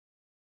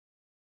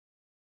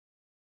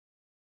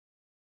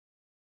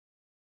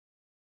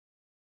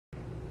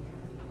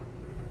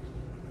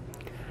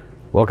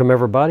Welcome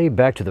everybody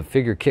back to the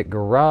Figure Kit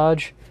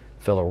Garage,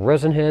 fellow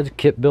resin heads,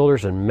 kit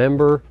builders, and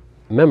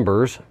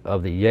members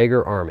of the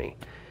Yagher Army.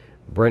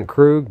 Brent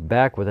Krug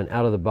back with an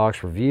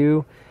out-of-the-box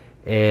review,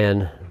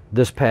 and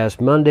this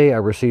past Monday I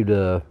received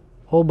a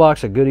whole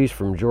box of goodies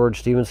from George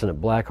Stevenson at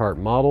Blackheart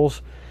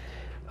Models.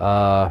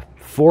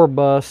 4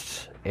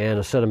 busts and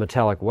a set of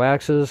metallic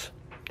waxes.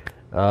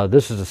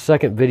 This is the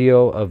second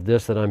video of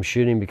this that I'm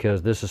shooting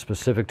because this is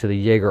specific to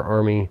the Yagher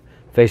Army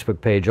Facebook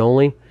page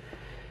only.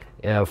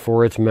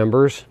 For its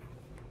members.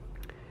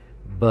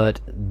 But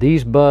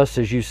these busts,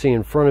 as you see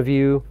in front of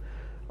you,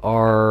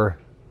 are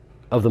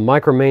of the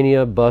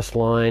Micromania bust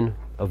line,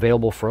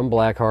 available from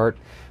Blackheart,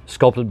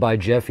 sculpted by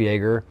Jeff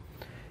Yagher.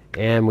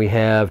 And we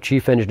have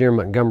Chief Engineer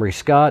Montgomery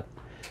Scott,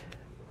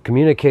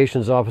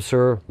 Communications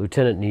Officer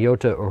Lieutenant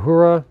Nyota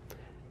Uhura,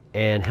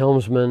 and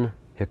Helmsman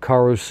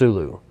Hikaru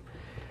Sulu,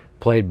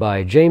 played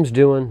by James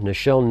Doohan,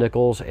 Doohan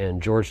Nicholls,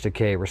 and George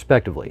Takei,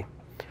 respectively.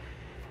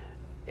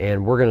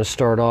 And we're going to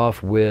start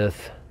off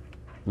with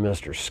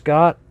Mr.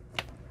 Scott,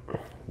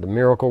 the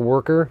miracle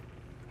worker.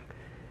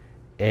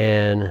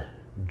 And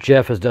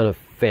Jeff has done a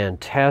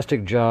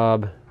fantastic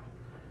job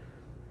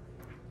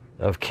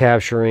of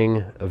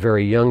capturing a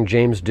very young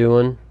James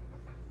Doohan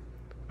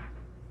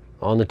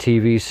on the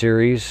TV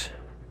series.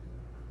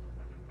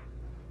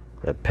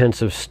 That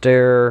pensive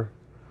stare,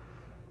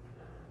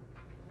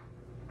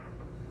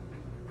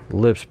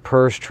 lips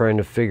pursed, trying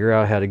to figure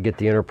out how to get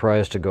the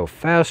Enterprise to go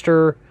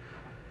faster,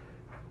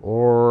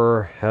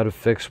 or how to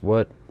fix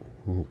what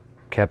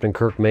Captain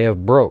Kirk may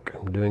have broke,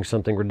 doing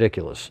something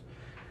ridiculous.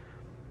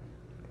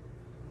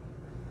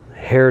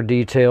 Hair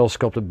detail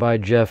sculpted by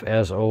Jeff,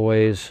 as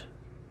always.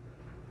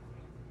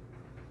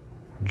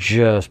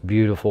 Just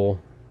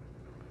beautiful.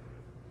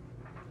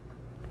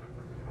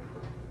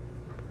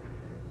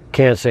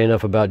 Can't say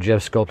enough about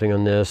Jeff sculpting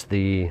on this.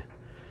 The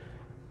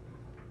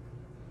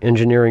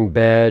engineering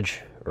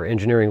badge, or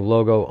engineering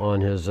logo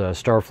on his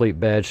Starfleet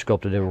badge,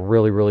 sculpted in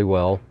really, really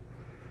well.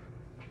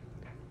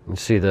 You can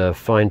see the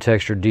fine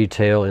texture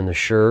detail in the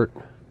shirt,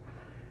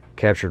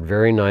 captured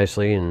very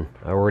nicely, and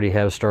I already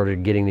have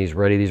started getting these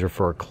ready. These are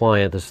for a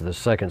client. This is the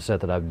second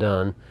set that I've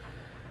done.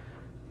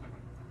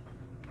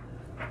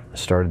 I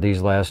started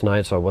these last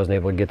night, so I wasn't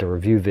able to get the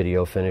review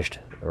video finished,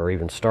 or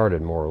even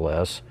started, more or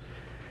less.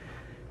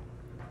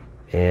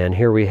 And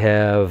here we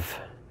have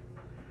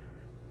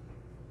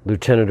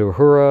Lieutenant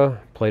Uhura,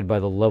 played by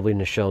the lovely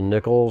Doohan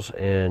Nicholls,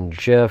 and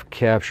Jeff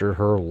captured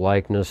her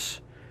likeness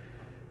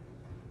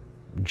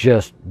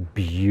just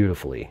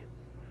beautifully.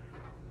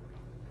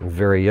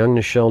 Very young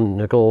Doohan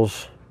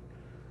Nicholls,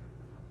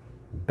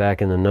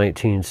 back in the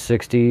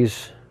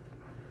 1960s.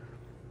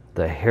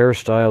 The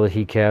hairstyle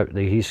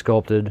that he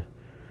sculpted,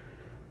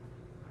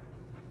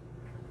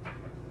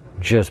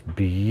 just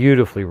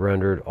beautifully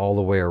rendered all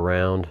the way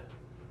around.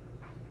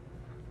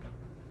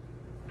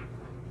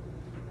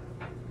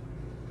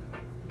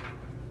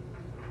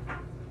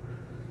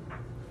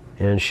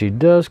 And she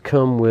does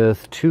come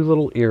with 2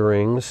 little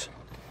earrings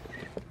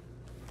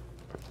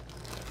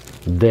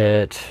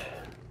that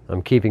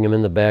I'm keeping them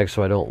in the bag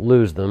so I don't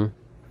lose them.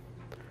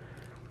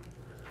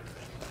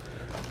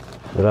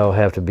 But I'll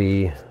have to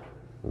be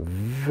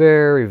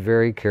very,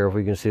 very careful.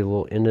 You can see a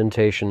little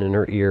indentation in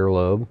her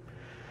earlobe.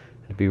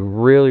 Be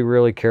really,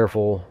 really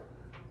careful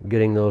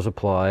getting those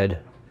applied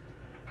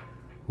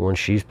once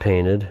she's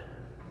painted.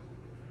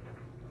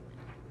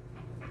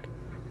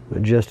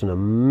 But just an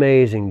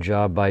amazing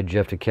job by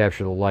Jeff to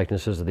capture the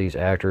likenesses of these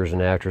actors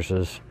and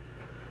actresses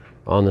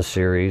on the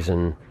series.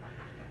 And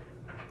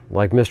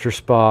like Mr.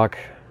 Spock,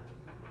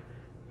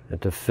 had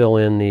to fill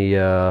in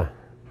the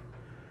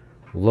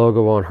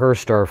logo on her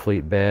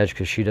Starfleet badge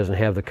because she doesn't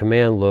have the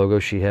command logo.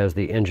 She has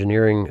the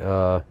engineering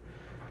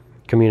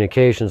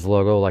communications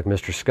logo like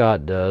Mr.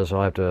 Scott does.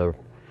 I'll have to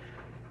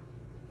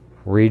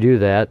redo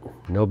that.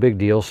 No big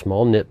deal,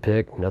 small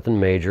nitpick, nothing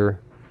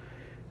major.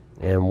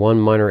 And 1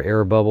 minor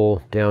air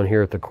bubble down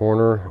here at the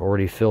corner,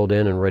 already filled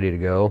in and ready to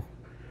go.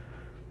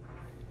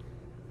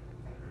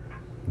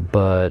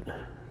 But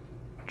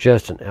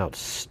just an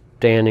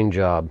outstanding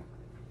job.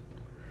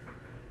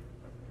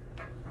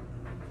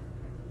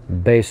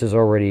 Base is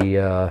already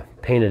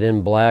painted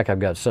in black. I've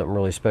got something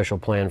really special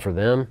planned for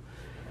them.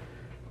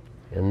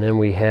 And then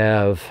we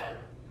have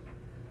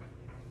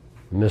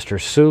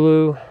Mr.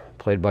 Sulu,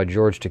 played by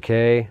George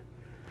Takei.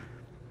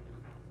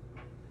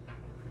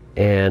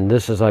 And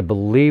this is, I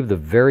believe,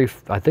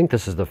 I think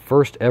this is the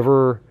first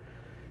ever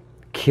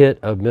kit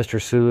of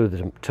Mr.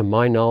 Sulu, to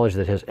my knowledge,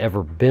 that has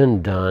ever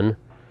been done.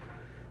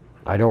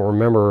 I don't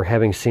remember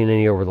having seen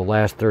any over the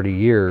last 30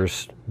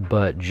 years,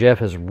 but Jeff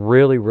has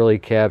really, really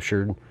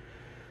captured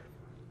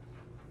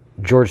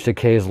George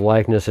Takei's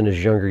likeness in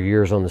his younger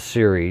years on the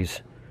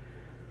series.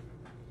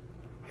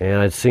 And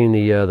I'd seen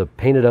the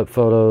painted up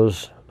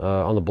photos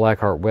on the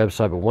Blackheart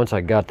website, but once I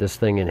got this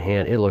thing in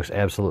hand, it looks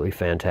absolutely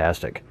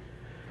fantastic.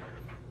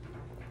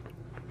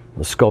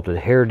 The sculpted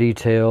hair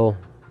detail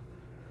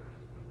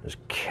is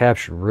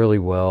captured really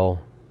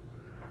well.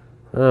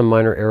 A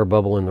minor air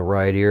bubble in the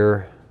right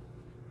ear.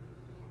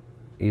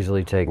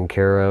 easily taken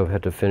care of.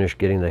 Had to finish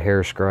getting the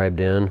hair scribed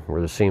in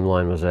where the seam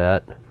line was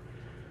at.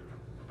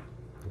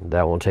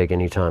 That won't take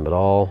any time at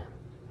all.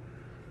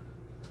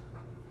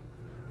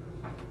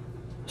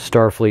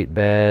 Starfleet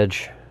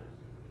badge.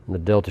 The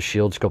Delta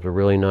shield sculpted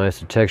really nice.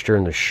 The texture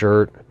in the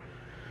shirt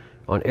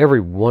on every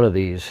one of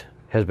these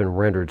has been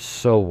rendered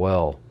so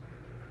well.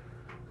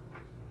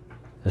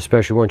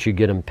 Especially once you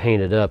get them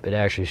painted up, it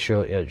actually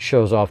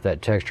shows off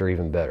that texture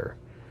even better.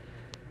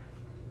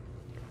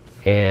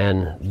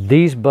 And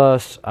these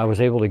busts I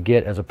was able to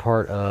get as a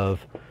part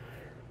of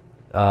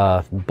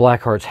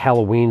Blackheart's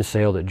Halloween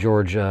sale that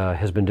George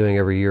has been doing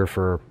every year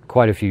for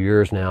quite a few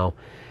years now.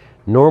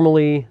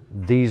 Normally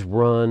these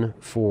run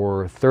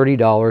for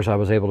 $30. I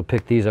was able to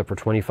pick these up for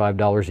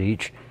 $25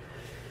 each.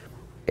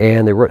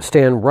 And they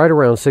stand right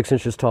around 6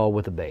 inches tall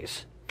with a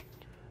base.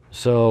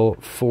 So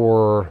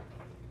for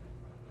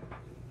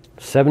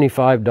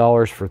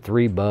 $75 for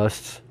 3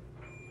 busts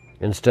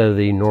instead of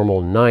the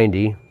normal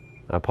 $90.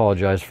 I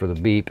apologize for the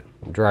beep.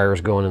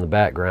 Dryer's going in the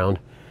background.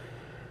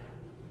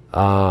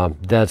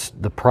 That's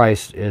the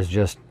price is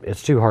just,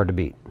 it's too hard to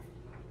beat.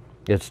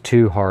 It's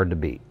too hard to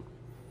beat.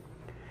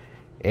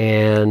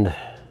 And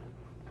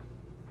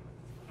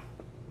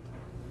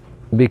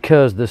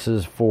because this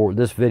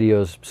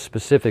video is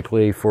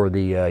specifically for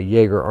the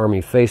Yagher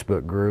Army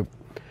Facebook group,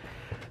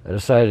 I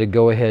decided to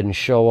go ahead and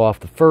show off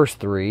the first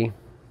 3.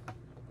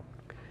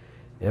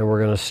 And we're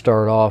going to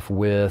start off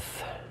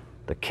with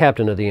the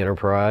captain of the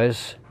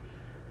Enterprise,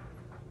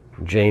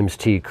 James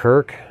T.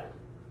 Kirk,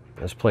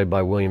 as played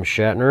by William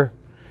Shatner.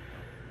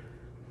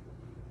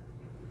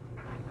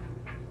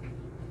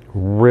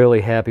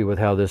 Really happy with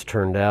how this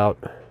turned out.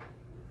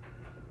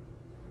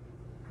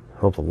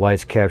 Hope the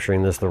light's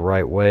capturing this the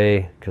right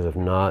way, because if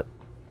not,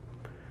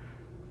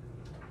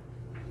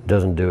 it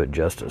doesn't do it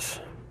justice.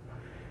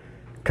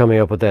 Coming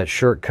up with that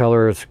shirt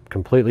color, it's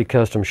completely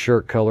custom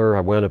shirt color.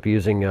 I wound up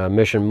using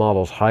Mission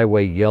Models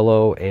Highway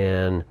Yellow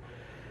and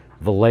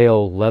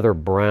Vallejo Leather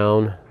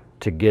Brown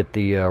to get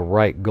the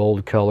right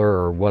gold color,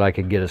 or what I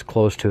could get as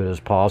close to it as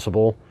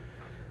possible.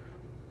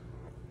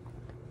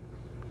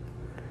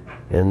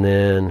 And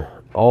then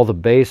all the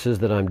bases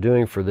that I'm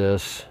doing for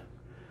this,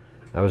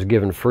 I was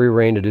given free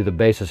rein to do the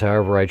bases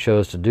however I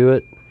chose to do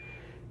it.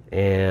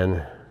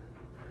 And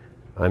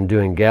I'm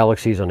doing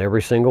galaxies on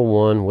every single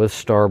one with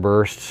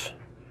starbursts.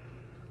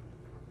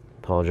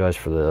 Apologize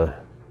for the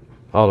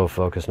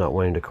autofocus not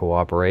wanting to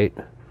cooperate.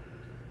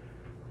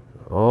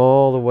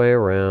 All the way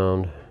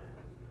around.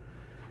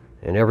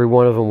 And every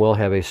one of them will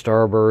have a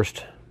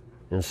starburst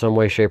in some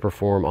way, shape, or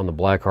form on the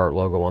Blackheart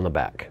logo on the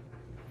back.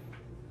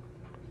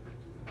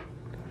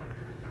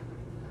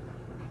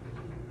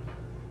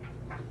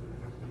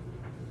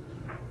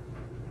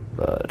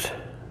 But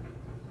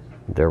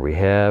there we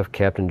have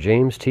Captain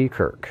James T.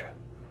 Kirk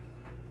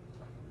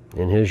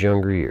in his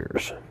younger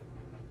years.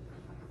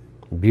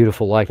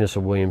 Beautiful likeness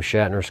of William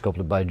Shatner,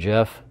 sculpted by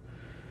Jeff.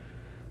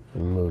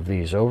 Move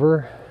these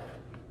over.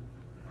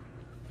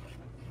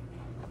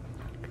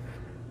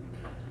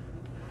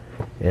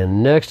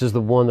 And next is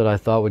the one that I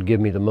thought would give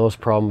me the most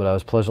problem, but I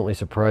was pleasantly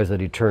surprised that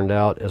he turned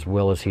out as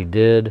well as he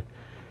did.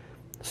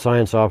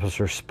 Science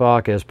Officer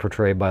Spock, as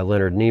portrayed by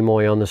Leonard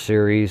Nimoy on the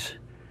series.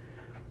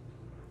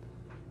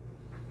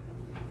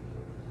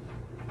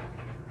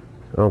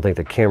 I don't think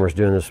the camera's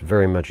doing this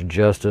very much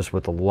justice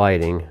with the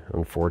lighting,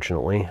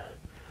 unfortunately.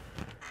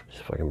 See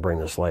if I can bring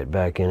this light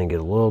back in and get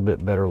a little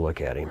bit better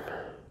look at him.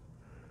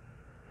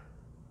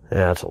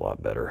 That's a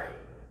lot better.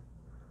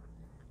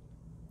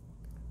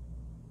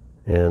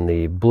 And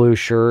the blue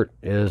shirt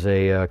is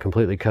a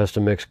completely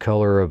custom mixed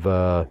color of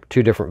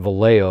 2 different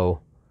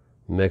Vallejo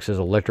mixes,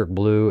 electric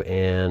blue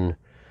and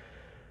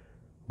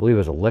I believe it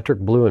was electric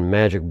blue and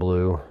magic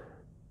blue,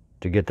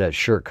 to get that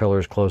shirt color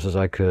as close as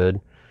I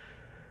could.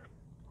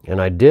 And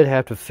I did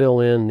have to fill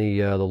in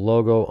the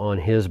logo on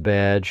his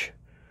badge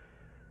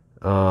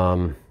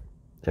and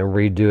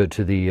redo it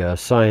to the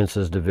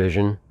Sciences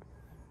Division,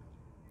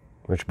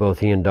 which both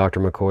he and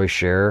Dr. McCoy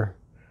share.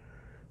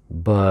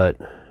 But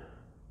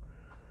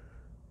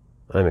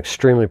I'm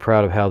extremely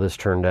proud of how this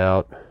turned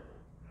out.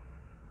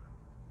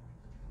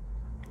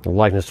 The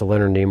likeness to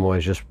Leonard Nimoy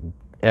is just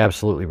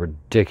absolutely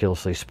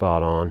ridiculously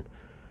spot on.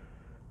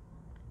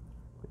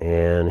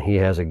 And he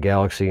has a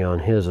galaxy on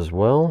his as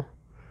well.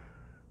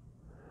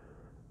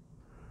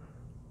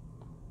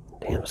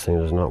 Damn, this thing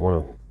does not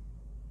want to...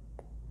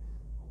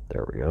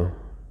 There we go.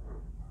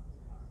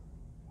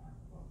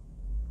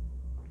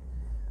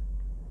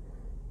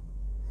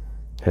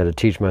 Had to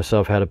teach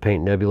myself how to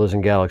paint nebulas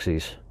and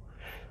galaxies.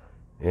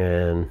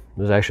 And it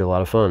was actually a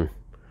lot of fun.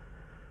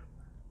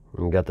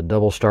 We got the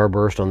double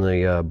starburst on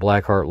the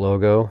Blackheart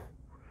logo.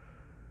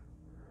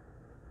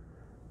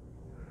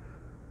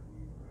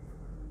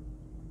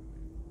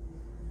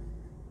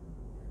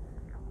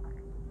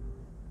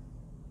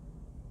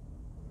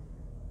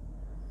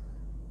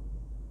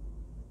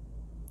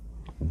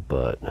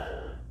 But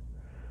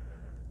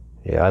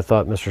yeah, I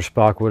thought Mr.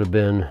 Spock would have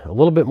been a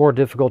little bit more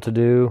difficult to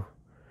do,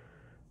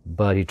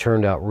 but he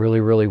turned out really,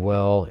 really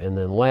well. And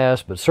then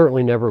last, but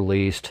certainly never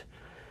least,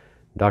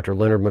 Dr.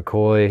 Leonard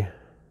McCoy,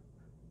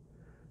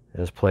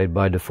 as played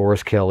by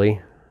DeForest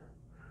Kelley.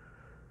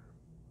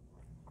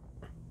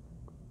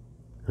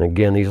 And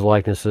again, these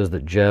likenesses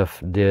that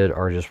Jeff did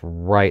are just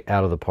right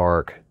out of the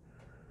park.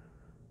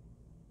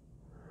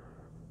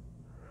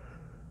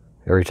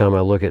 Every time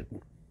I look at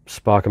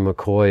Spock and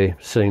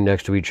McCoy sitting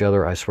next to each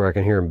other, I swear I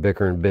can hear them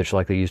bicker and bitch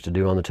like they used to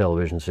do on the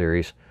television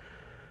series.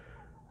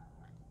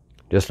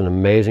 Just an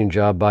amazing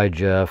job by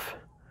Jeff.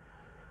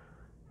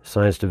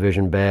 Science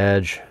Division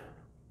badge.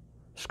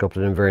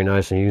 Sculpted in very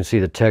nice, and you can see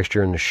the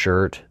texture in the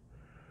shirt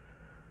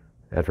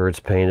after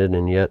it's painted,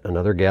 and yet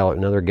another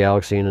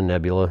galaxy and a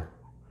nebula.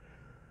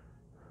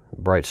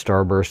 Bright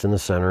starburst in the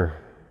center.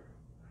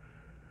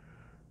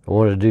 I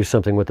wanted to do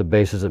something with the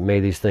bases that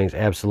made these things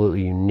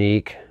absolutely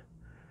unique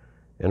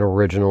and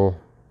original,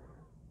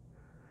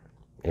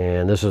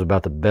 and this is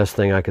about the best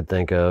thing I could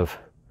think of,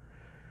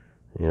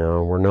 you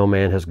know, where no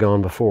man has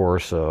gone before,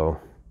 so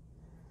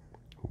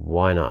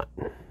why not?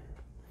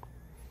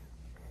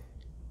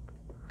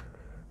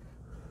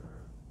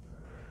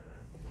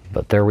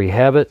 But there we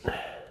have it.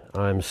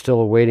 I'm still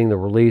awaiting the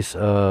release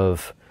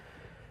of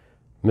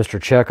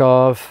Mr.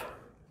 Chekhov.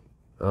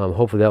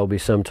 Hopefully that will be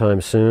sometime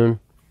soon.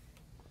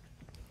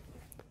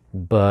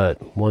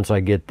 But once I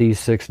get these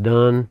 6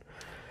 done,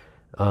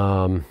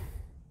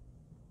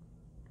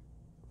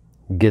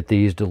 get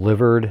these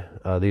delivered.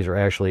 These are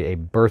actually a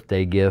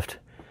birthday gift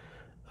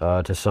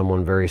to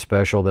someone very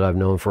special that I've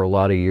known for a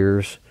lot of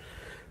years.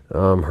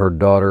 Her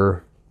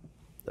daughter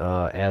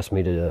asked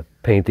me to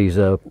paint these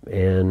up,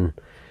 and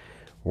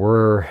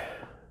we're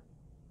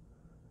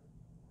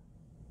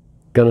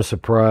gonna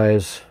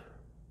surprise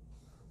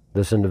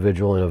this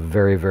individual in a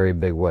very, very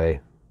big way.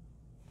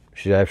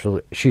 She's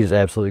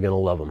absolutely gonna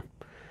love them.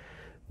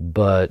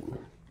 But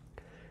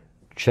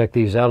check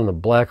these out on the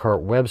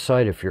Blackheart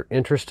website if you're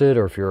interested,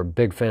 or if you're a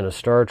big fan of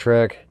Star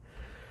Trek,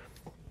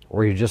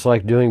 or you just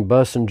like doing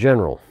busts in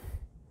general.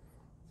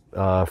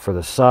 For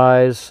the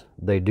size,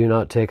 they do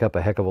not take up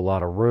a heck of a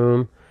lot of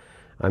room.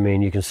 I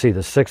mean, you can see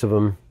the 6 of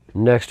them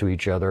next to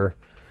each other.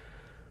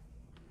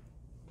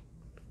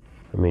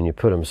 I mean, you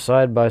put them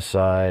side by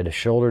side,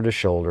 shoulder to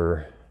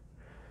shoulder,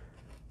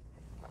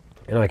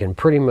 and I can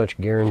pretty much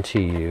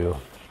guarantee you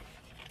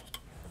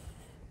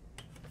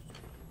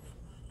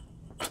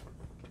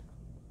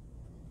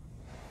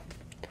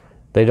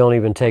they don't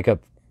even take up,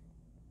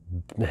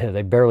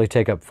 they barely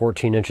take up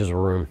 14 inches of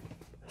room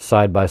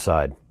side by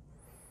side.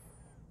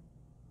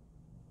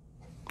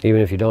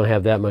 Even if you don't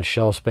have that much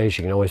shelf space,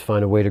 you can always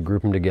find a way to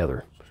group them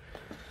together.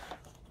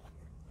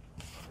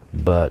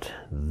 But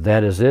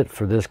that is it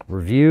for this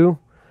review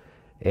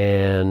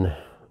and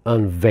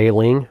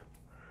unveiling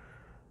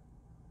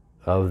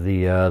of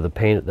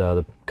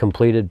the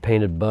completed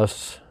painted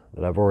busts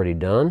that I've already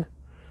done.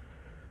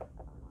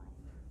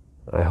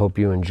 I hope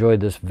you enjoyed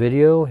this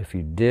video. If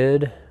you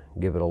did,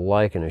 give it a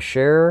like and a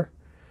share.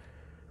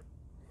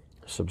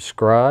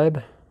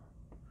 Subscribe.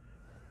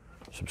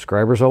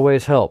 Subscribers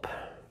always help.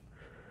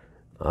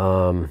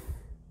 For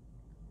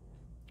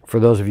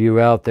those of you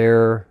out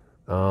there,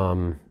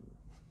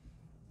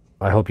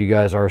 I hope you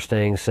guys are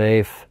staying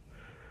safe,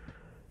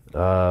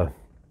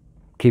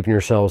 keeping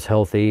yourselves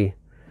healthy.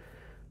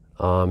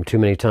 Too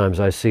many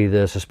times I see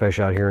this,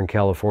 especially out here in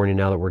California,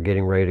 now that we're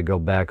getting ready to go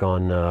back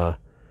on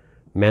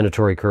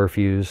mandatory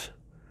curfews.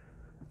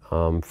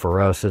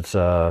 For us, it's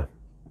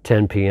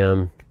 10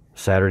 p.m.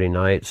 Saturday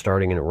night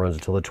starting, and it runs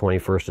until the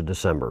 21st of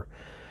December.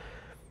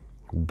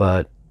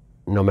 But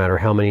no matter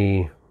how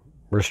many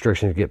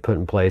restrictions get put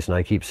in place, and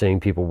I keep seeing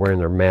people wearing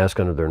their mask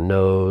under their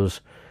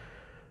nose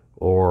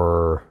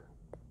or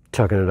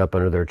tucking it up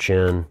under their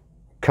chin,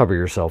 cover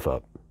yourself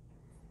up.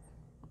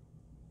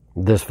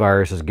 This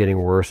virus is getting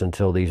worse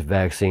until these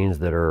vaccines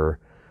that are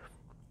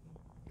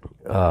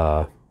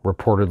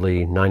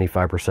reportedly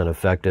 95%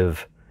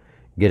 effective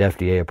get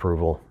FDA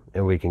approval,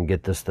 and we can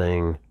get this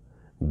thing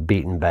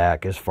beaten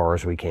back as far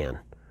as we can.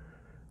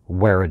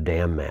 Wear a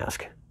damn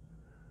mask.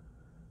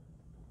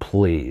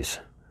 Please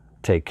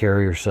take care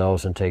of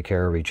yourselves and take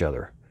care of each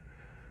other.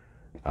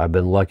 I've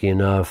been lucky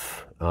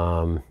enough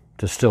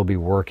to still be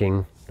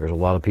working. There's a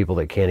lot of people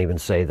that can't even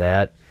say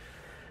that.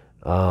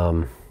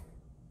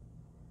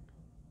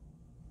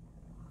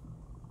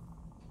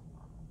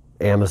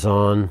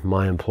 Amazon,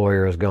 my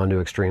employer, has gone to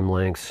extreme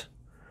lengths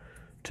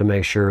to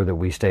make sure that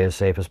we stay as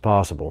safe as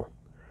possible.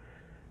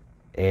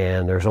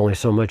 And there's only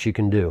so much you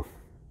can do.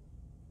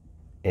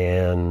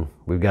 And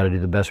we've got to do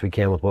the best we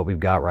can with what we've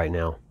got right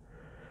now.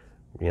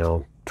 You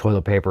know,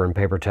 toilet paper and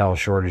paper towel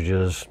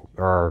shortages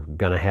are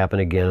going to happen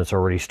again. It's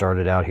already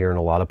started out here in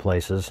a lot of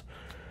places,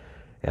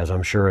 as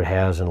I'm sure it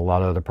has in a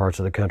lot of other parts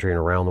of the country and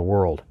around the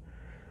world.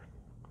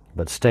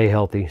 But stay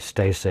healthy,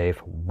 stay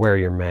safe, wear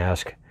your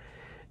mask,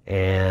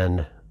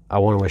 and I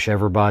want to wish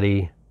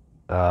everybody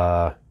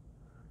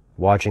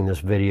watching this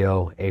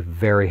video a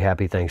very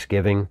happy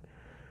Thanksgiving.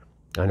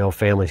 I know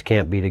families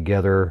can't be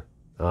together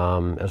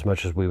as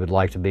much as we would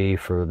like to be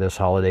for this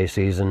holiday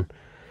season,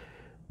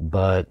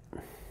 but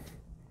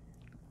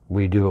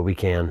we do what we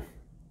can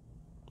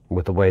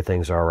with the way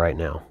things are right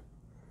now.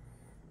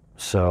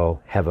 So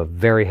have a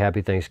very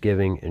happy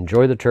Thanksgiving.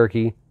 Enjoy the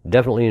turkey.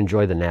 Definitely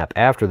enjoy the nap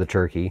after the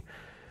turkey.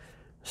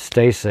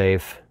 Stay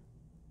safe.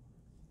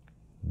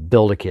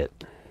 Build a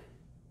kit.